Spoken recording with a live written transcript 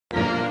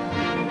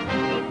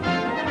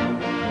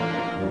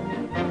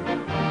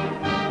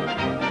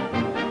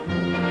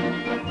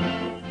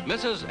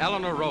Mrs.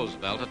 Eleanor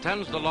Roosevelt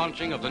attends the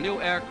launching of the new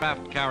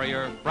aircraft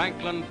carrier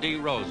Franklin D.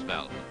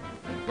 Roosevelt.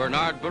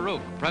 Bernard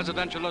Baruch,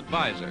 presidential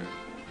advisor.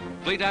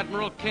 Fleet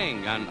Admiral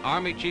King and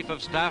Army Chief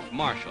of Staff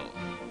Marshall.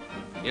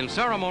 In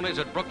ceremonies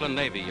at Brooklyn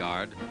Navy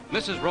Yard,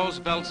 Mrs.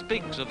 Roosevelt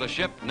speaks of the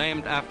ship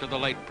named after the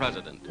late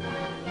president.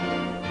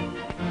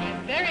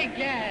 I'm very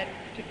glad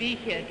to be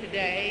here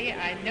today.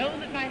 I know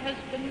that my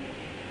husband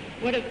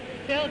would have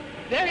felt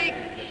very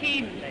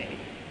keenly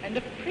and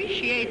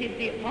appreciated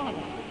the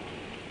honor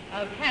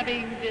of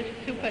having this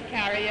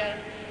supercarrier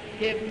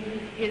given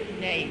his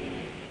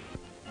name.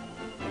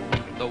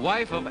 The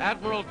wife of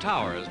Admiral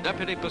Towers,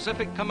 Deputy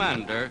Pacific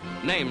Commander,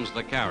 names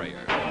the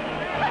carrier.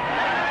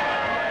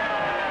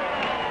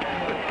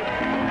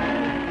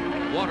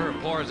 Water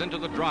pours into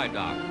the dry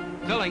dock,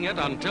 filling it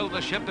until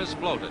the ship is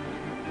floated.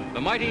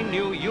 The mighty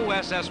new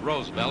USS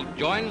Roosevelt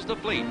joins the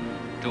fleet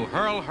to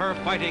hurl her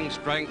fighting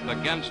strength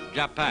against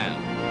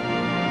Japan.